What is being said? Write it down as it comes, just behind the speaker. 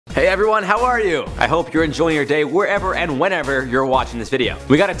Hey everyone, how are you? I hope you're enjoying your day wherever and whenever you're watching this video.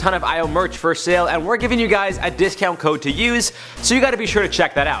 We got a ton of IO merch for sale and we're giving you guys a discount code to use, so you gotta be sure to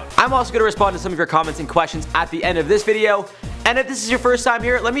check that out. I'm also gonna respond to some of your comments and questions at the end of this video, and if this is your first time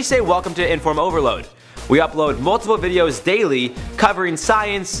here, let me say welcome to Inform Overload. We upload multiple videos daily covering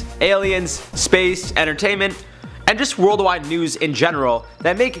science, aliens, space, entertainment, and just worldwide news in general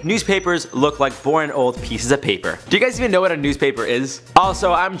that make newspapers look like boring old pieces of paper. Do you guys even know what a newspaper is?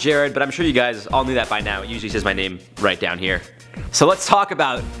 Also, I'm Jared, but I'm sure you guys all knew that by now. It usually says my name right down here. So let's talk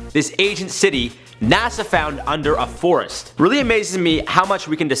about this ancient city NASA found under a forest. Really amazes me how much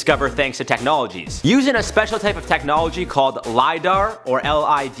we can discover thanks to technologies. Using a special type of technology called LiDAR, or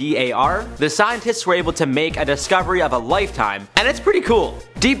L-I-D-A-R, the scientists were able to make a discovery of a lifetime, and it's pretty cool.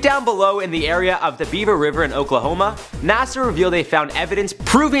 Deep down below in the area of the Beaver River in Oklahoma, NASA revealed they found evidence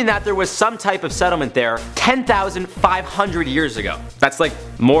proving that there was some type of settlement there 10,500 years ago. That's like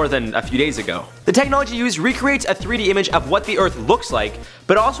more than a few days ago. The technology used recreates a 3D image of what the Earth looks like,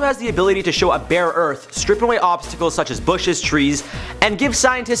 but also has the ability to show a bare Earth, stripping away obstacles such as bushes, trees, and give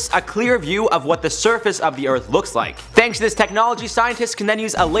scientists a clear view of what the surface of the Earth looks like. Thanks to this technology, scientists can then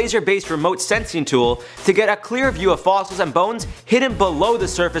use a laser-based remote sensing tool to get a clear view of fossils and bones hidden below the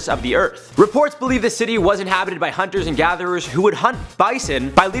surface of the Earth. Reports believe the city was inhabited by hunters and gatherers who would hunt bison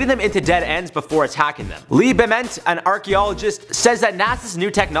by leading them into dead ends before attacking them. Lee Bement, an archaeologist, says that NASA's new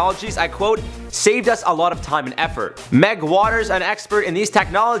technologies, I quote, saved us a lot of time and effort. Meg Waters, an expert in these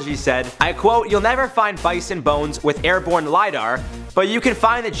technologies, said, I quote, you'll never find bison bones with airborne LiDAR, but you can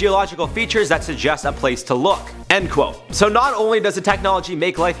find the geological features that suggest a place to look. End quote. So not only does the technology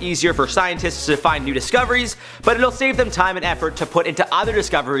make life easier for scientists to find new discoveries, but it'll save them time and effort to put into other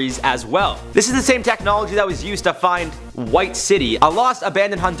discoveries as well. This is the same technology that was used to find White City, a lost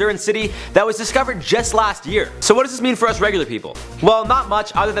abandoned Honduran city that was discovered just last year. So what does this mean for us regular people? Well, not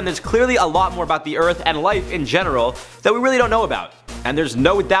much, other than there's clearly a lot more about the Earth and life in general that we really don't know about. And there's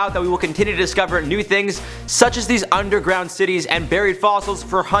no doubt that we will continue to discover new things such as these underground cities and buried fossils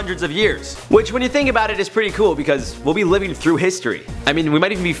for hundreds of years. Which, when you think about it, is pretty cool because we'll be living through history. I mean, we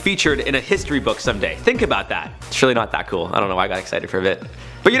might even be featured in a history book someday. Think about that. It's really not that cool. I don't know why I got excited for a bit.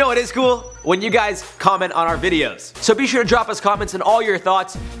 But you know what is cool? When you guys comment on our videos. So be sure to drop us comments and all your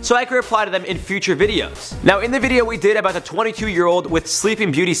thoughts so I can reply to them in future videos. Now, in the video we did about the 22-year-old with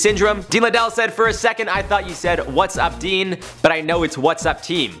Sleeping Beauty syndrome, Dean Liddell said, for a second I thought you said, what's up Dean? But I know it's what's up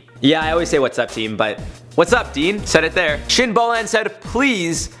team. Yeah, I always say what's up team, but what's up Dean? Said it there. Shin Bolan said,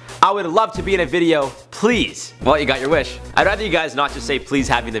 please, I would love to be in a video, please. Well, you got your wish. I'd rather you guys not just say please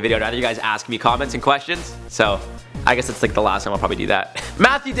have me in the video, I'd rather you guys ask me comments and questions. So I guess it's like the last time I'll probably do that.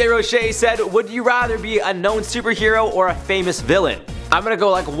 Matthew DeRoche said, would you rather be a known superhero or a famous villain? I'm gonna go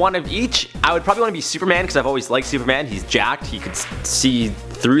like one of each. I would probably want to be Superman because I've always liked Superman. He's jacked, he could see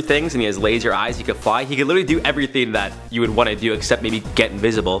through things, and he has laser eyes, he could fly. He could literally do everything that you would want to do except maybe get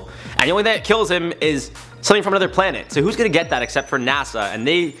invisible. And the only thing that kills him is something from another planet. So who's gonna get that except for NASA? And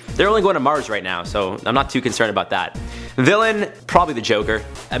they're only going to Mars right now, so I'm not too concerned about that. Villain, probably the Joker.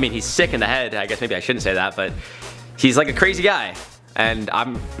 I mean, he's sick in the head. I guess maybe I shouldn't say that, but he's like a crazy guy. And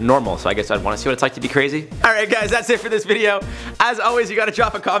I'm normal, so I guess I'd want to see what it's like to be crazy. Alright guys, that's it for this video. As always, you gotta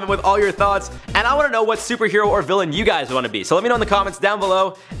drop a comment with all your thoughts, and I want to know what superhero or villain you guys want to be. So let me know in the comments down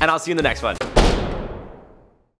below, and I'll see you in the next one.